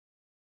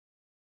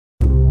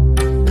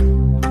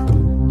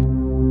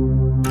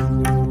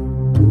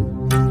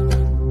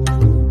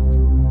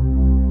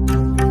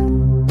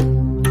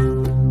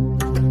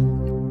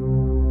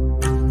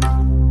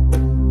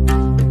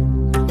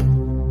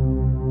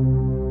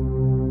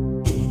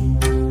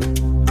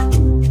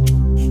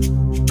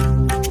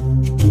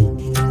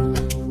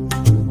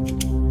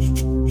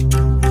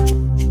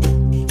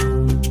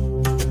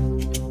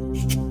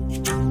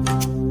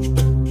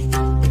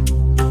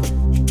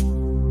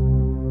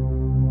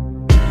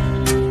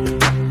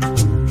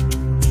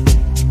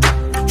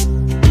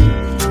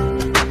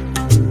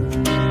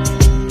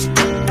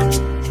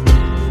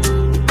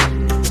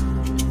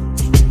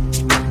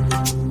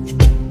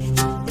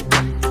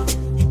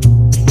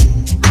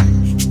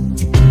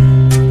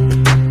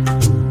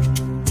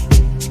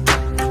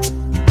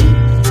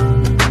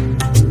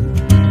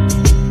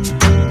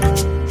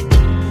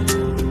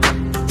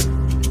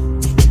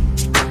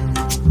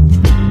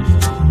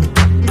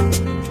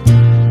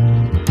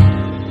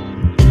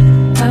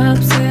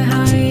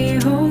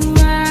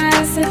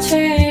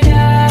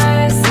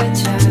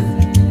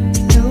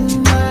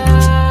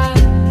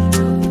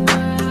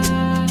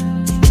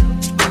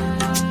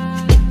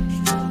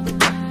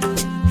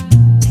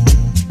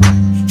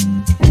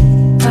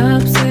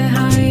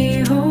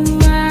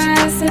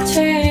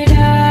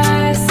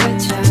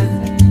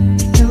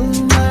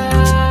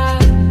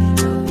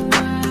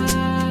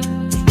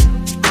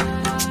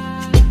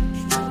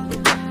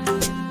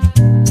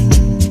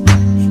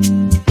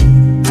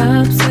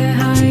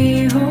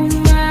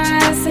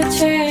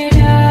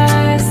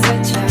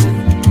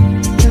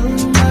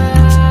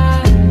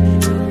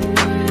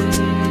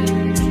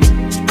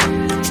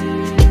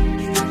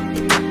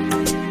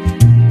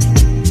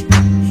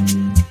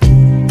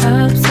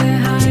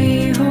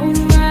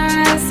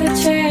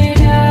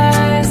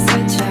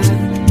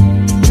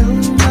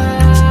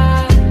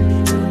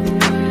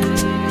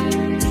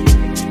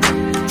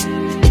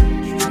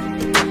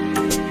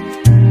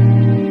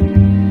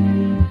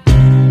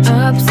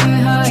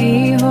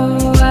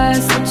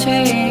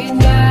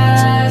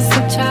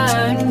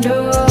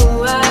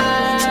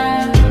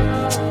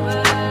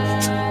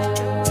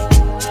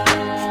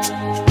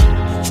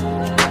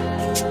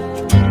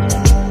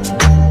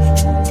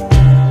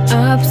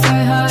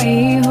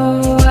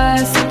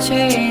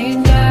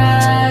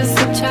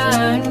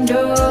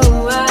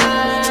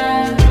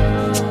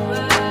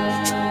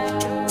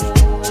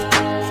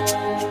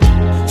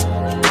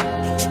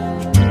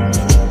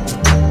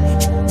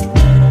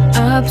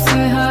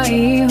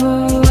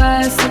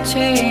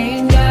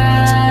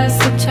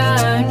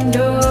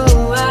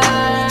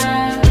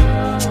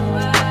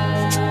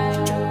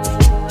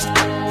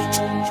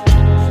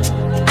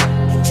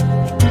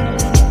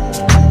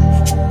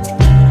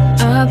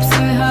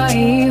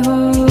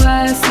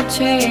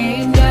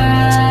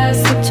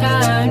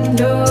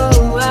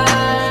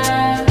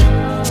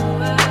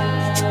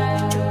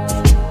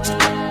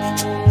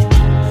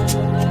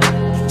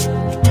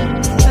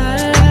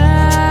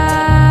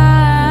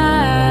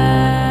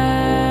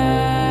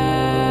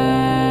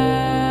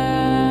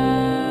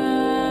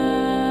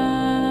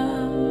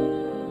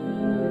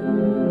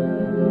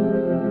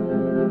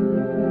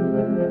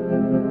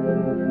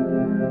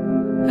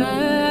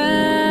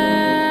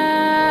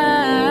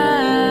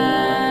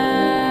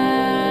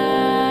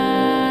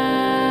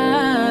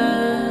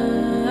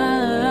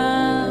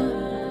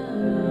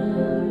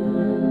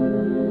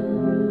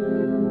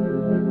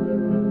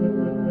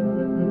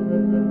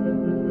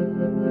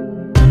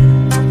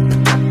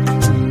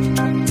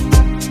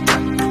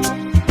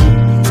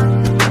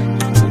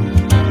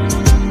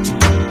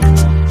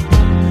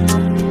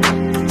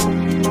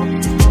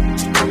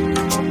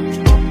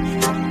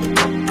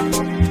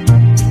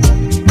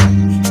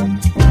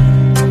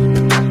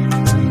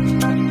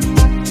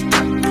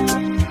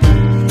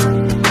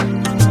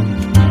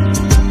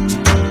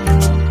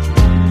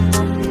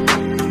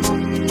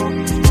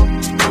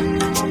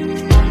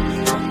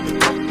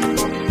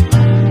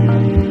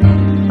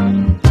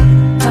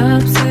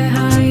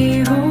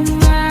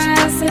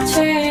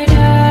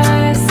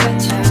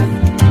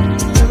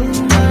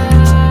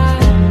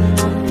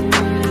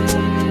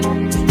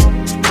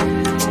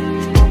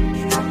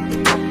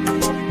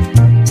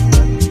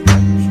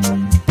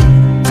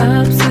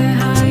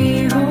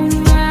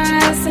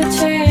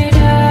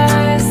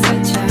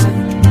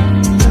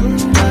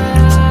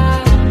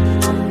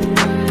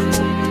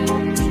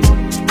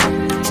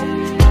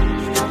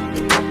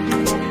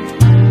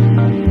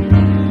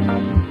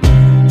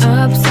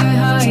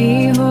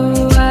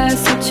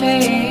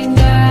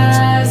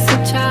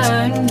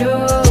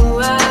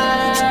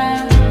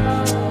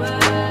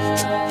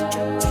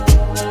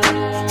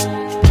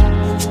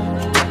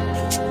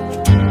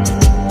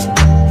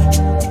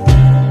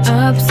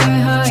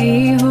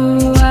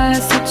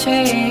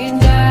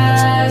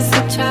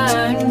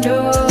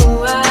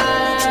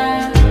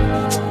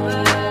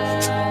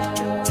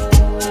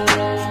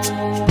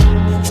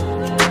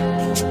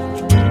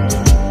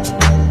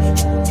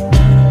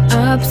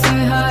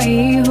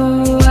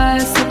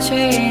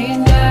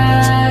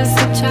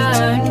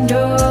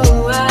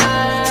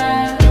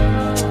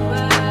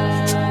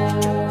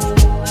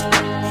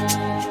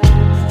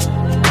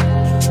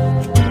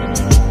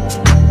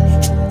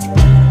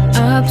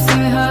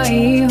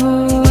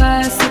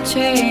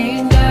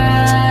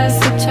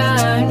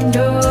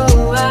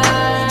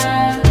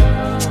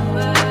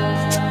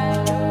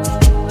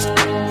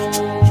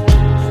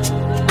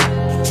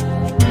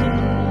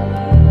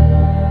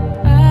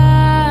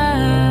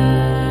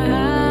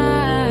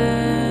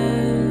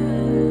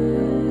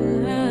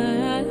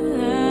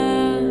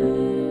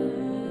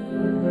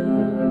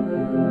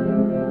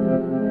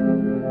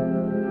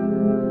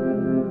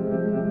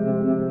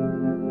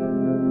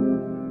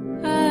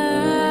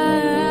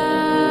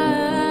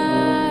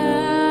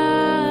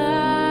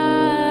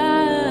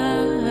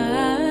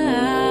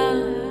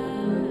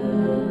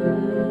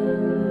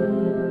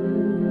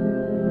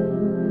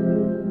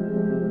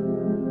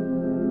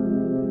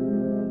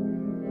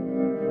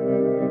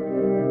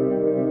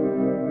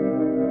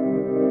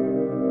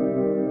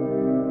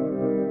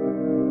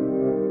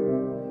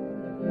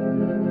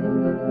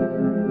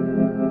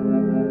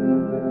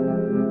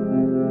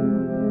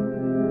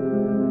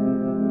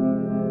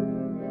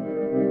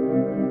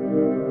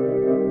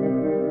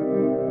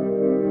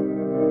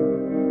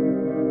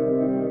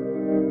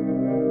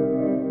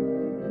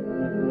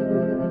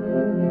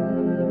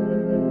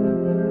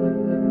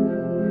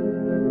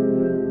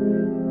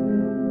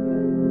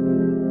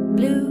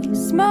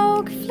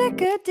smoke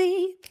flicker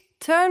deep,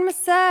 turn me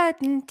sad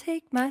and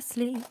take my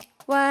sleep.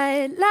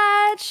 White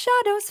light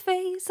shadows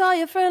face, are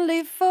you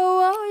friendly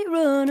foe or you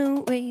run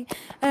away?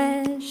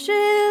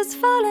 Ashes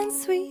falling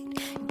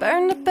sweet,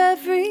 burn up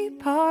every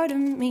part of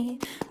me.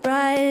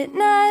 Bright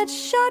night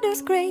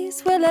shadows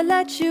grace, will I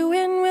let you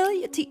in? Will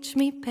you teach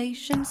me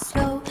patience?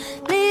 Slowly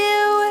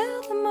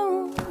will the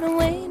moon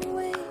wane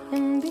away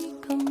and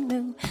become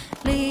new.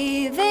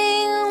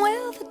 Leaving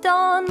with the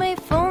dawn, may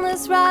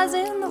fullness rise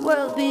in the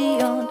world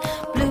beyond.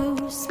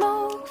 Blue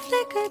smoke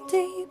flicker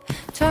deep,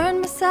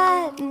 turn me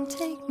side and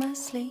take my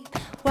sleep.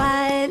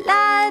 White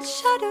light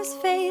shadows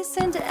face,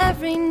 into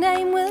every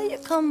name will you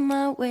come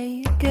my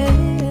way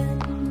again?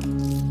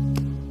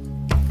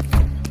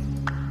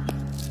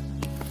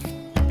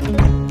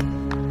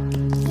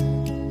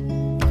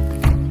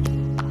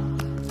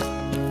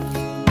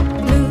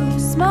 Blue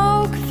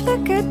smoke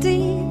flicker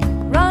deep,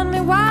 run me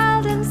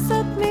wild and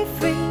set me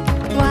free.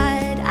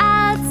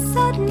 Wide-eyed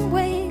sudden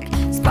wake,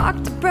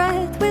 spark the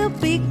breath will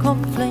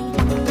become flame.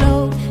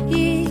 Blow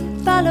ye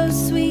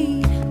bellows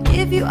sweet,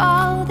 give you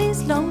all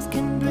these lungs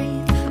can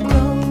breathe.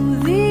 Grow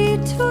thee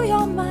to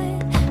your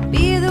mind,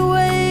 be the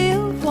way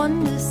of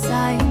one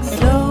design.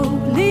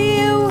 Slowly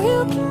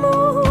will the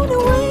moon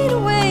wade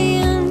away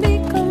and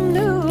become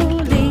new.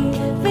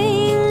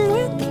 Leaving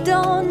with the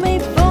dawn, may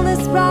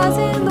fullness rise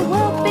in the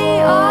world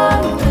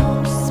beyond.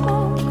 Blue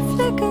smoke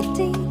flicker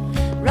deep,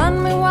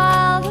 run me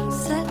wild and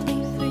set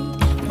me free.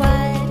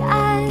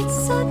 Wide-eyed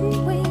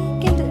sudden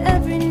wake, into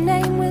every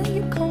name will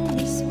you come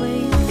this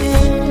way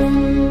again?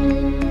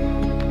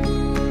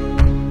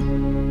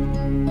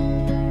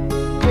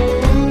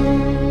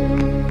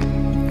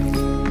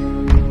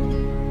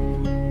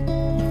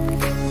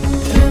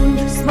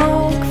 Blue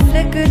smoke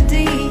flicker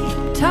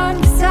deep, turn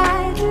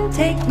aside and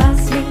take my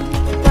sleep.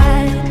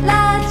 White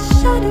light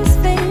shadows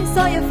face,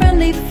 are you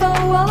friendly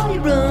foe or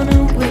you run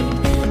away?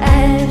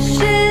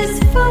 Ashes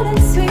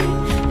falling sweet,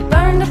 you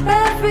burn up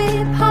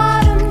every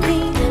part of me.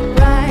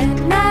 Bright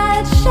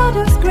night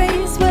shadows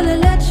grace, will I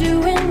let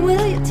you in?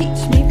 Will you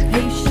teach me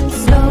patience?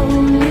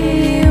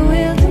 Slowly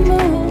will the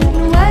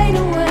moon wade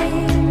away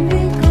and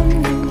become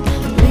new.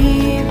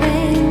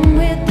 Leaving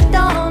with the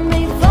dawn,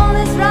 may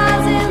fullness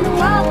rise in the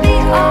world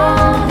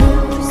beyond.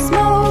 Blue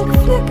smoke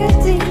flicker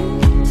deep,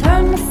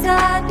 turn me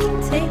side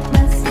and take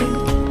my sleep.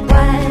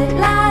 White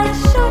light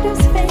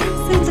shadows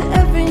face, into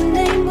every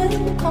name will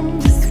you come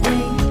this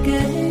way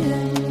again?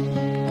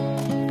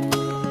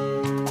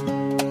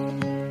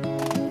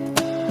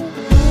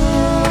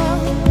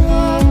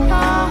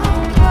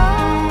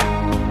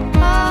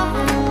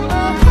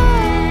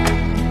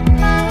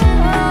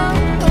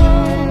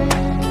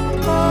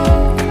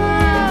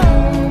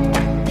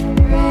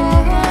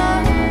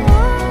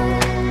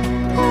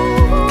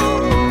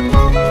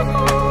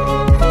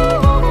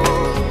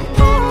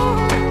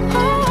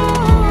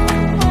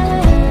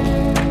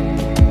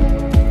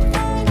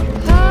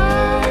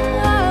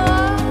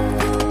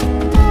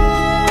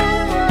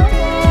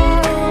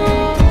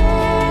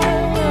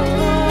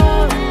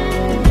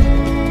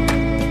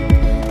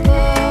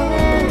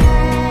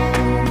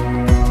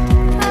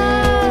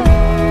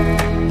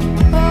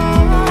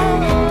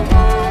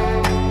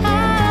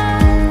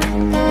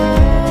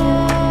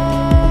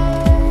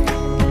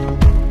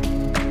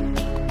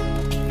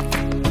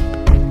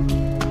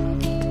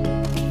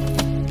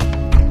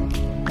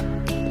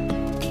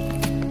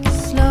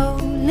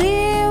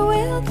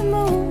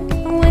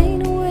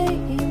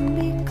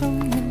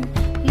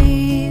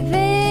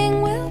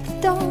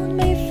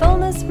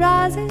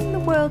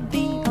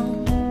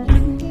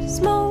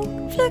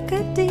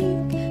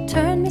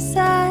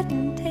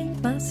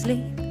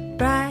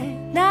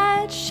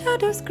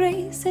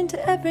 Into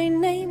every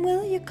name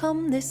will you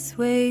come this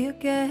way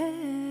again?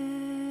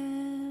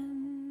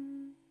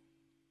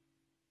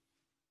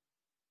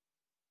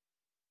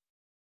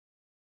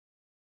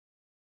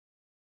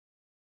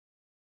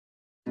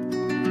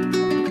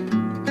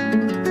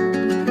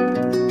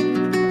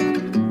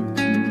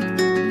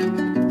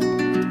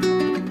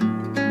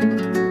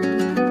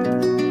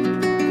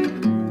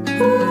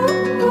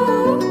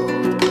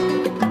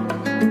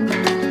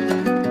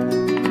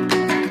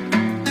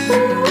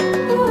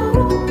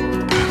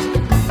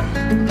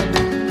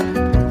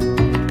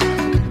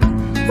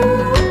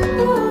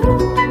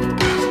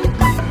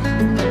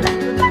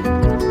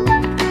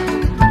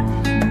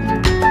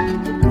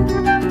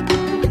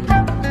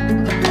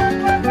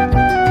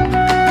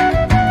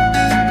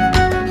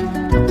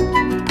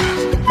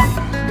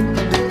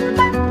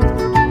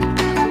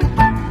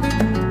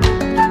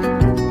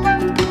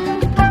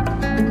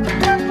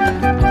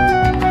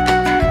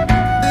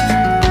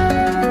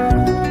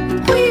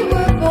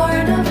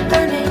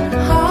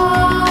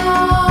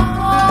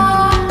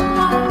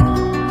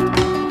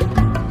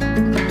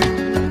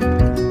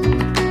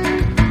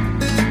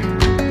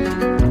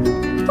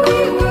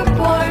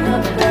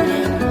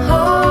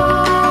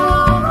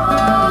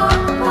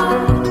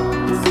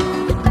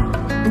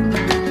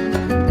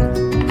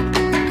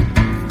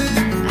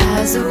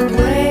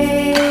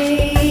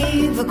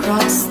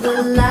 across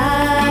the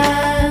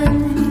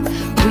land.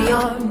 We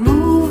are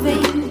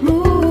moving,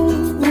 moving.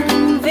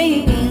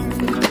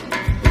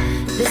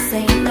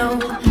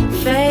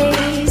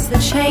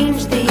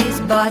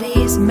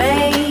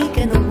 make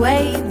and the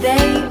way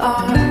they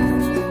are.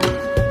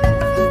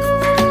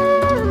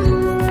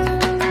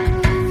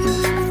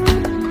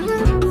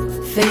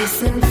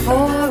 Facing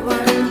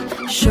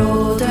forward,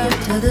 shoulder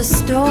to the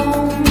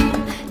stone,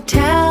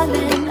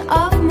 talent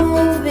of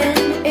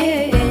moving.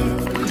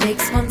 It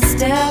takes one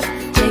step,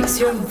 takes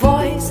your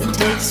voice, it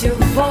takes your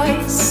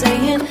voice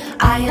saying,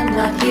 I am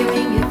not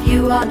hearing if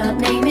you are not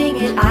naming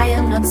it. I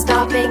am not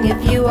stopping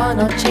if you are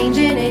not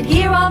changing it.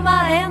 Here are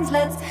my hands,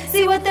 let's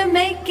see what they're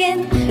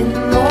making. In the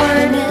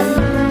morning,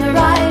 the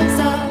rise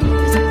up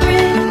is a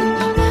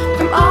bridge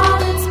from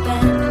all it's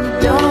been.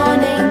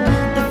 Dawning,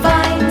 the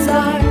vines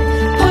are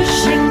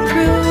pushing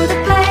through the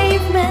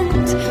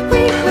pavement.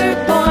 We were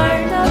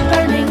born of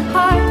burning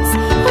hearts.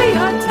 We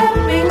are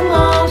tapping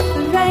off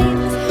the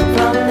reins.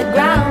 From the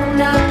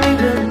ground up we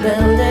will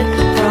build it.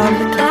 From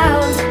the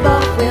clouds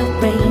above we'll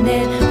rain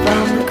it.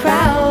 From the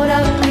crowd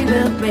up we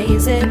will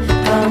raise it.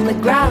 From the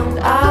ground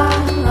up.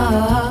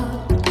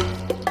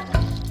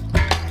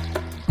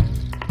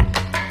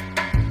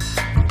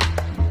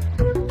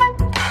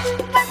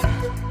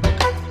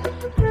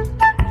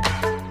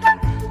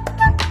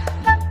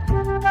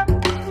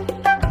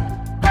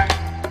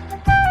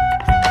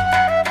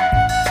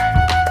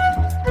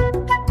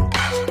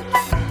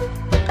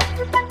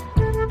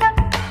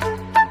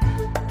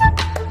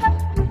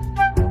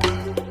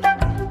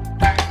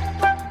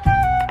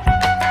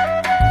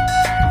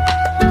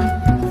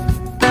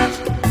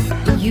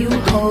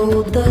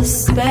 Hold the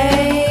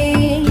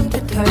spade to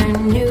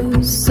turn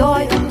new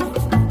soil.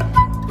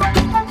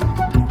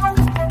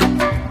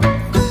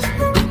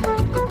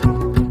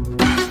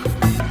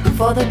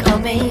 For the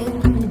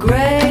coming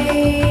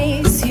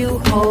grace, you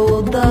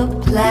hold the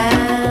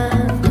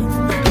plans.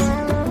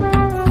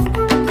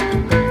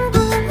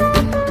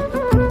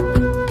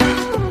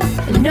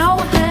 No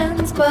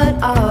hands but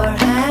our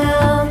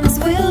hands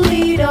will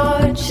lead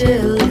our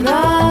children,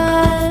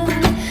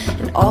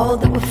 and all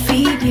that will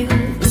feed you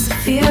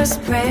fierce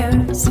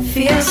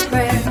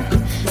prayer,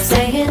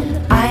 saying,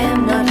 I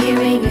am not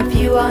hearing if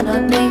you are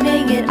not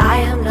naming it. I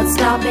am not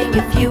stopping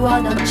if you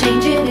are not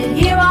changing it.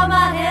 Here are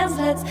my hands,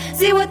 let's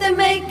see what they're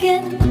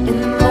making. In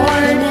the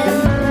morning,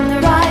 the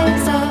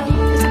rise up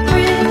is a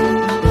bridge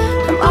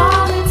from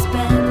all it's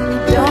been.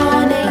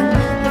 Dawning,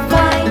 the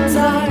vines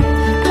are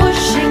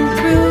pushing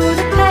through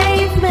the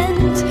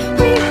pavement.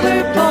 We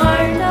were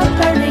born of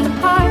burning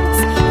hearts.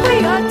 We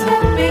are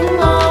tapping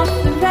off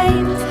the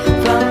reins.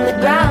 From the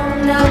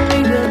ground up we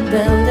will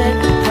build it.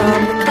 From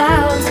the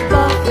clouds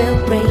above we'll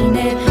rain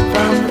it.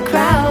 From the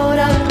crowd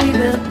up we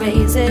will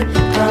raise it.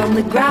 From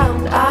the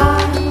ground up.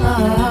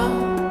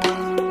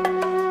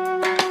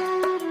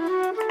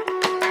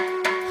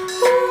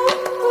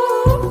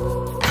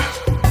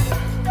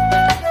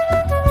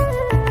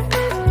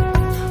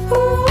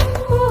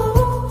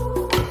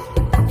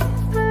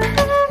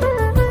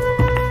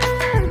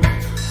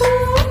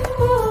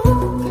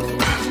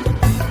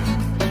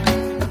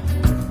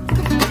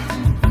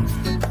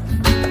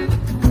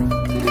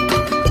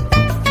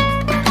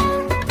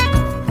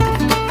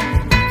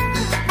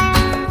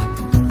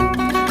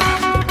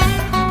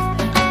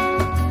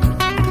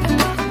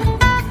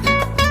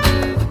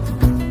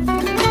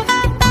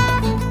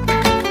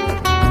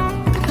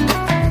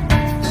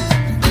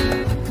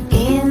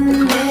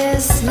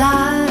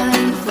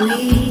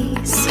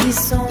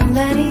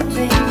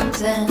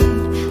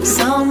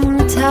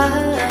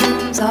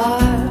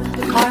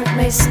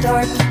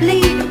 Start to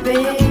bleed a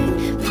bit.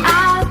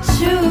 I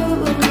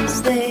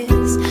choose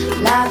this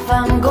life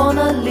I'm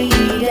gonna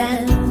lead,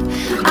 and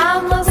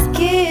I must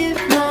give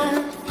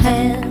my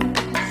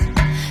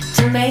hands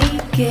to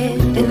make it.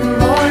 In the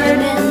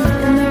morning,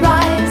 in the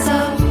rise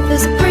of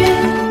this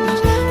bridge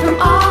from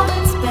all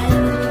it's been.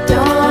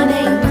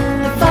 Dawning,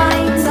 the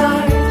vines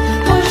are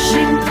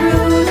pushing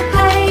through the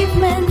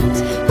pavement.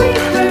 We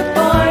were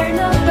born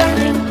of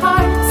burning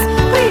hearts.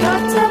 We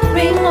are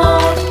tapping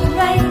off the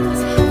reins.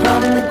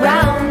 From the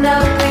ground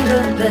up we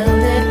will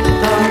build it.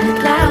 From the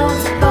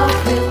clouds above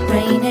we'll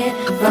rain it.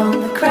 From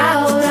the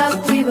crowd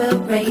up we will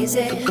raise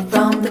it.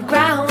 From the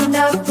ground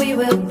up we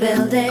will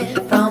build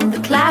it. From the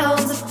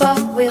clouds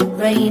above we'll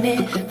rain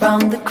it.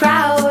 From the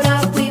crowd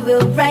up we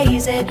will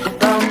raise it.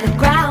 From the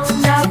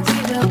ground up we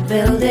will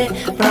build it.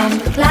 From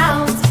the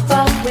clouds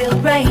above we'll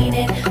rain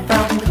it.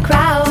 From the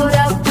crowd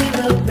up we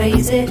will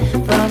raise it.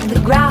 From the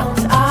ground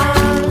up.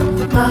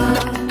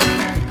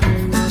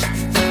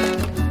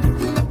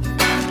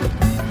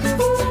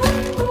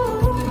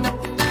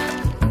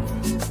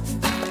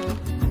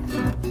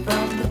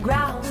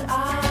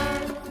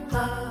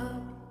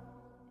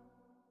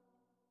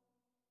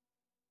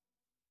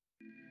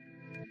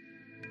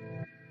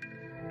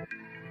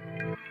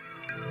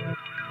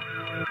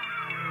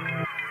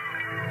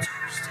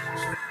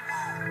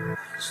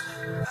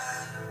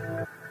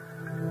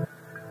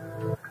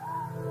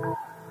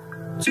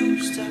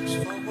 Two steps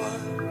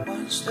forward,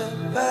 one step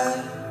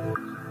back.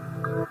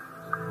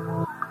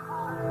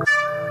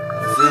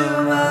 I feel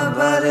my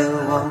body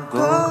won't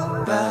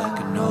go back,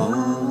 no,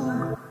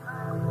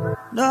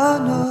 no,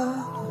 no.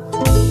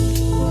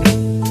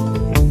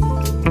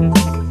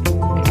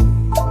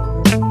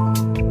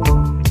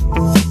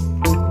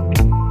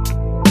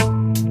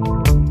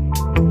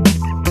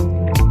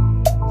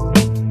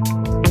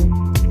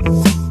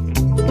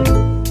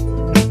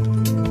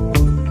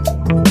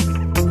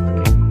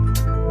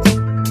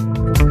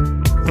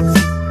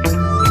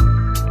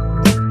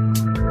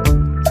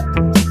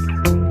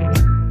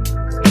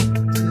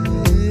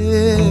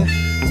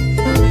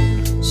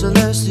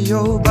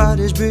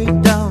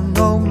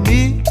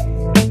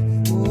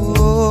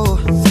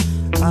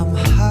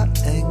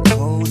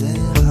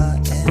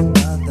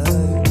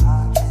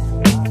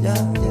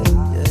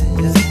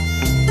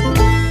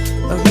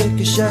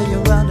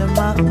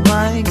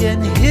 mind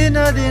can hear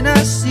nothing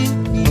I see.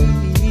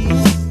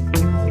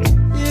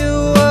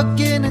 You walk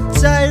in a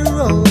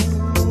tightrope.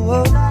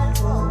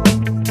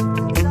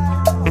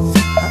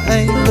 I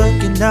ain't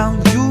looking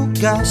down, you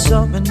got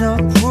something to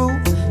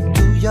prove.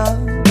 Do ya?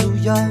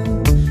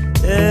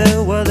 Yeah,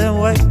 well then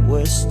wait,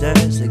 where's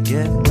stairs to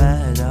get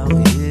mad out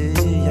here?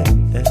 Yeah.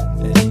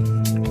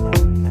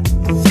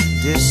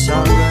 This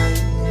alright,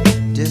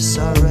 this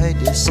alright,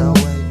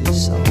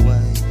 this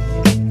alright,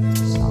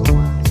 this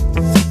alright.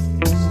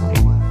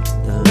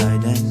 The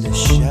light and the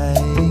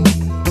shade.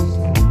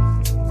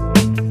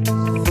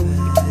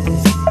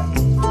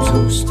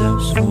 Two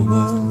steps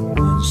forward,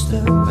 one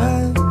step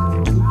back.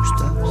 Two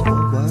steps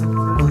forward,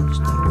 one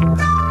step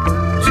back.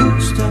 Two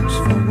steps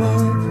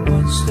forward,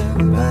 one step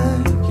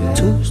back. Yeah.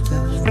 Two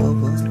steps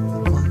forward,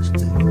 one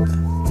step back.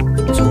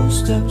 Two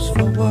steps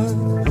forward,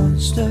 one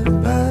step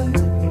back.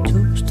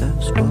 Two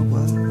steps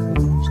forward,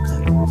 one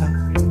step back.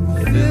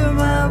 Feel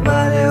my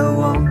body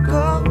won't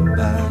go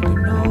back.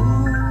 No.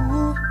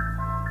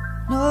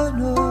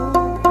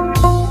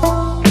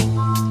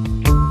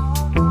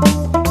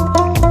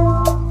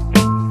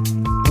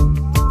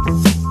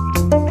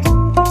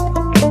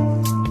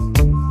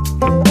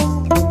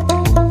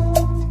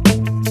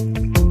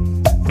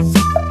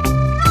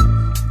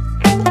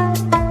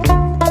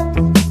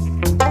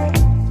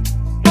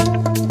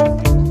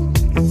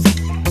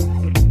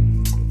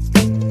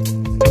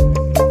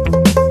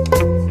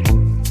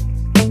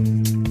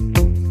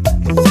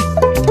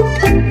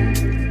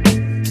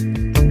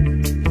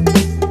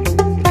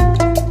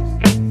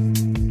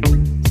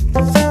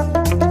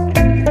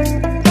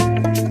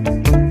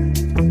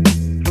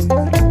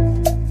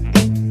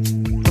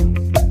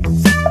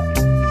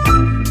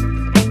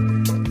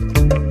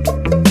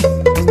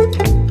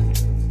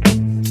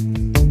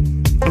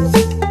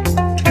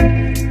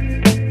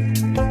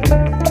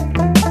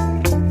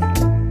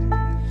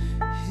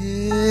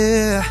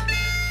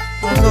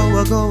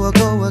 I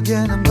go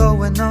again, I'm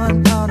going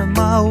on out of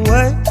my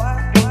way.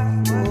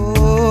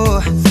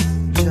 Oh,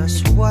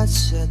 just what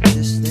set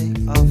this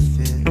thing off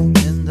here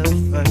in the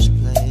first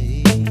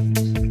place?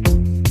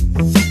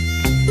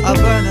 I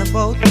burn at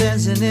both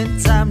ends and in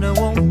time there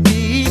won't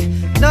be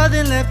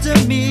nothing left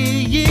of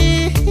me.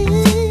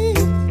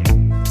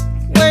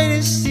 Wait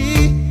and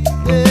see,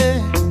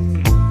 yeah.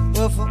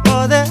 Well, for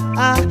all that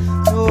I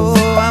know,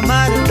 I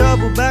might have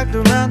doubled back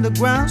around the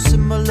ground,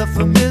 similar,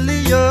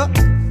 familiar,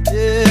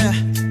 yeah.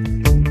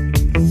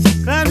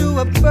 Climb to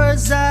a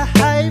bird's eye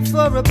height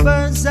for a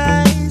bird's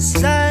eye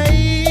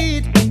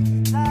sight.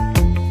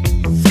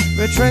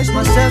 Retrace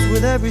my steps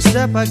with every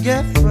step I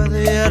get further,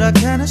 yet I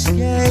can't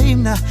escape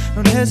now.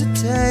 Don't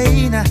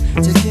hesitate now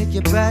to kick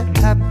your bad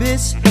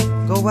habits.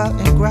 Go out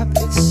and grab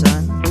it,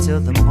 son, till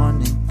the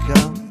morning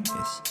comes.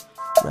 It's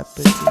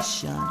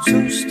repetition.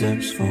 Two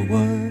steps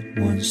forward,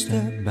 one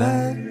step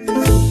back.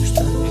 Two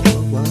steps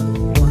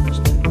forward, one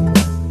step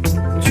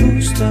back.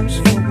 Two steps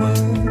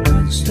forward,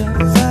 one step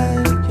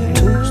back. Yeah.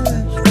 Two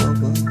steps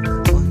forward,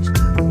 one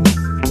step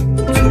back.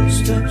 Two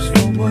steps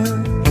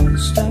forward, one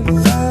step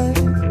back.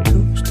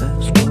 Two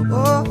steps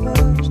forward,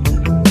 one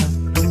step back.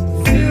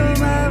 Feel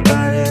my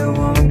body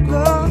won't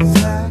go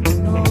back,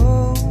 no.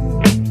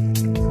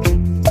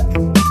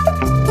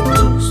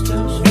 Two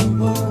steps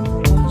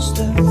forward, one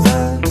step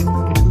back.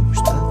 Two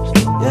steps,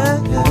 yeah,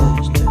 yeah.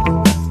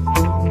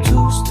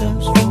 Two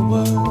steps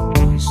forward,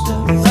 one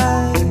step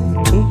back.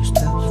 Two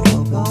steps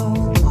forward,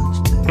 one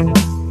step back.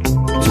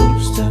 Two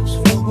steps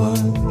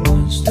forward,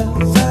 one step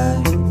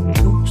back.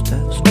 Two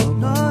steps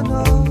forward,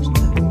 no,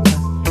 step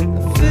back.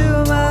 I feel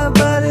my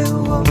body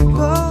won't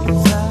go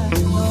back,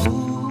 no.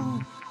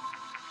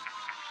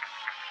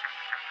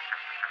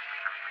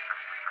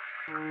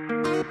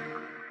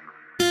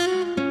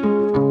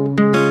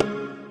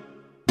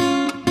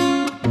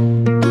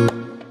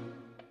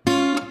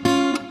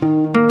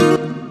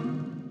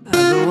 I've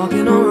been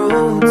walking on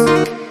roads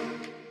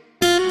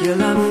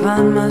till I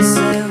find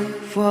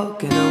myself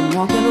walking. I'm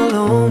walking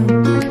alone.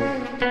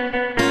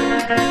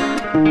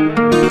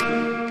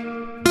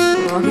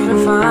 Walking to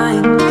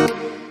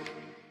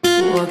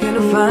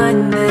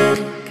find that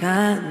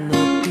kind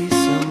of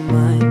peace of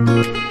mind.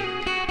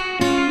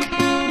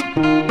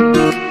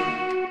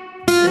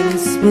 And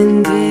it's been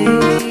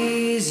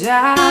days I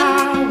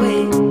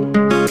wait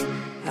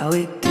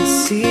to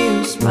see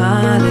you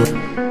smiling.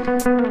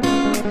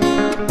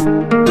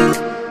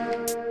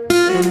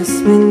 And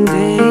it's been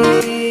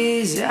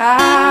days I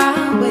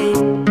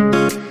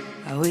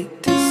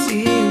wait to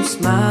see you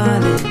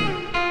smiling.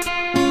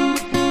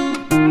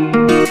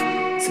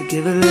 So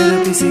give a little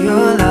piece of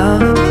your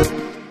love,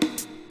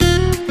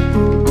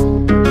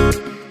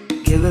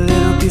 give a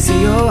little piece of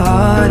your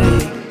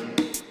heartache,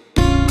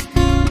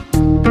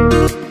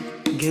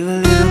 give a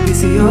little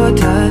piece of your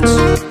touch,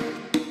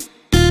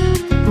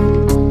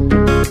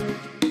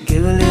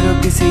 give a little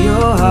piece of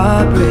your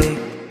heartbreak.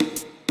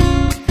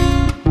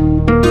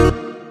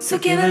 So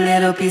give a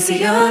little piece of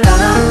your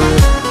love,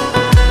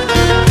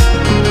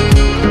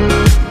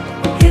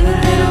 give a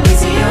little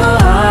piece of your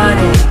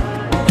heartache,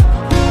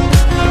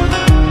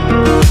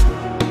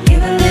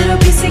 give a little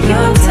piece of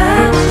your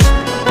touch,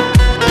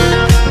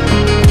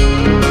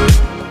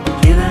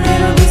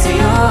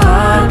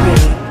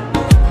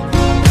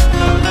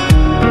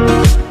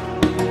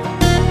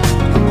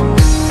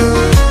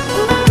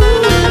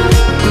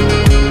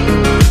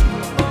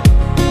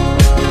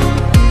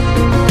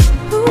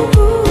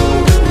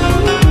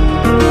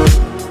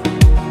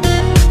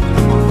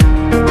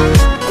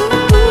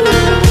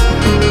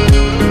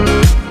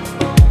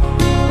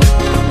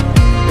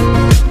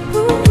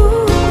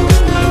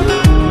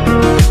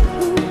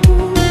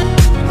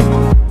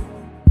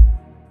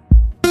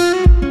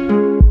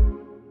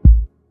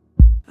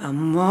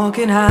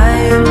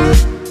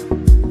 Hockenheim.